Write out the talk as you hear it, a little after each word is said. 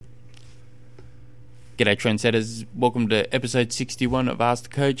G'day trendsetters, welcome to episode 61 of Ask the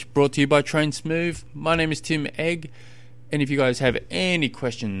Coach, brought to you by Train Smooth. My name is Tim Egg, and if you guys have any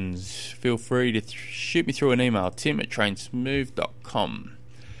questions, feel free to shoot me through an email, tim@trainsmooth.com.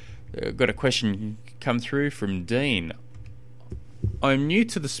 Got a question come through from Dean. I'm new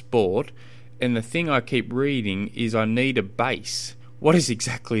to the sport, and the thing I keep reading is I need a base. What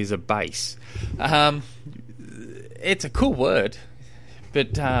exactly is a base? It's a cool word,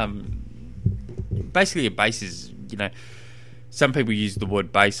 but basically a base is, some people use the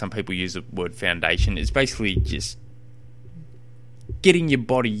word base, some people use the word foundation. It's basically just getting your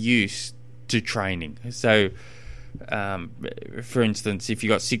body used to training. So, for instance, if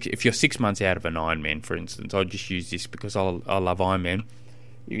you're 6 months out of an Ironman, for instance, I'll just use this because I love Ironman.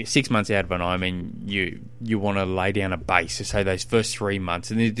 You're 6 months out of an Ironman, you want to lay down a base. So say those first 3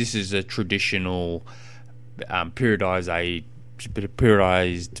 months, and this is a traditional periodized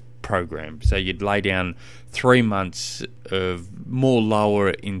program. So you'd lay down 3 months of more lower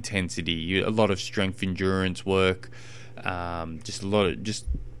intensity, a lot of strength endurance work, just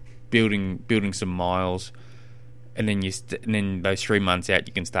building some miles, and then those 3 months out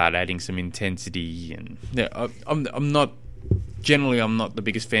you can start adding some intensity. And I'm not the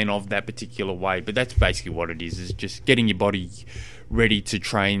biggest fan of that particular way, but that's basically what it is just getting your body ready to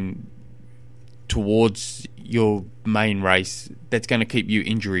train towards your main race that's going to keep you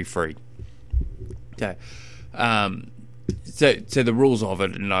injury free. So the rules of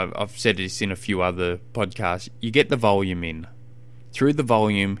it, and I've said this in a few other podcasts, you get the volume in. Through the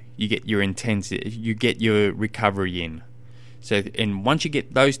volume, you get your intensity, you get your recovery in. And once you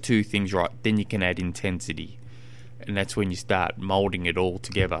get those two things right, then you can add intensity. And that's when you start molding it all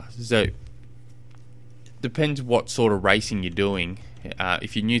together. So depends what sort of racing you're doing.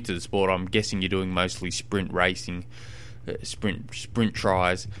 If you're new to the sport, I'm guessing you're doing mostly sprint racing, sprint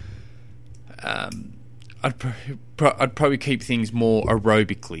tries. I'd probably keep things more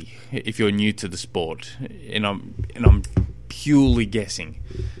aerobically if you're new to the sport, and I'm purely guessing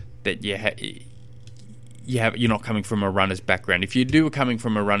that you're not coming from a runner's background. If you do coming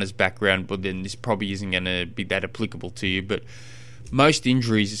from a runner's background, well then this probably isn't going to be that applicable to you. But most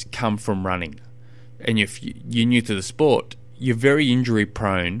injuries come from running, and if you're new to the sport, you're very injury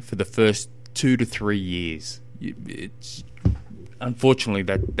prone for the first 2 to 3 years. It's unfortunately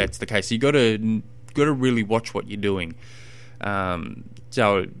that's the case. So you got to really watch what you're doing. The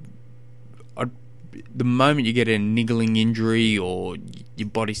moment you get a niggling injury or your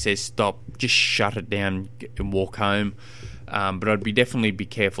body says stop, just shut it down and walk home. But I'd definitely be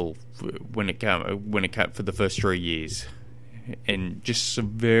careful when it comes for the first 3 years. And just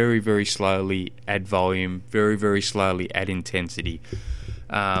very, very slowly add volume, very, very slowly add intensity,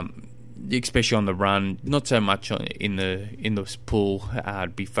 especially on the run. Not so much in the pool.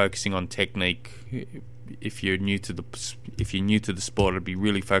 I'd be focusing on technique. If you're new to the sport, I'd be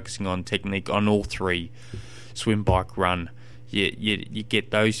really focusing on technique on all three: swim, bike, run. You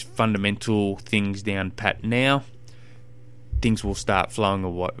get those fundamental things down pat now. Things will start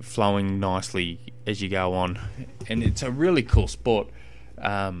flowing nicely as you go on, and it's a really cool sport.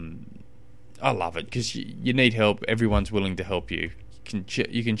 I love it because you need help. Everyone's willing to help you.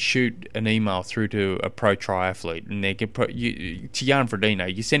 You can shoot an email through to a pro triathlete, and to Jan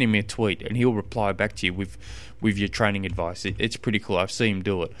Frodeno, you send him a tweet, and he'll reply back to you with your training advice. It's pretty cool. I've seen him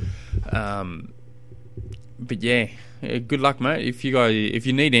do it. But yeah, good luck, mate. If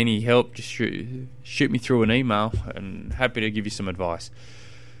you need any help, just shoot me through an email, and happy to give you some advice.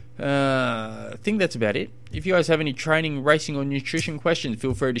 I think that's about it. If you guys have any training, racing, or nutrition questions,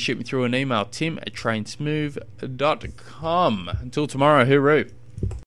 feel free to shoot me through an email, tim@trainsmooth.com. Until tomorrow, hooroo.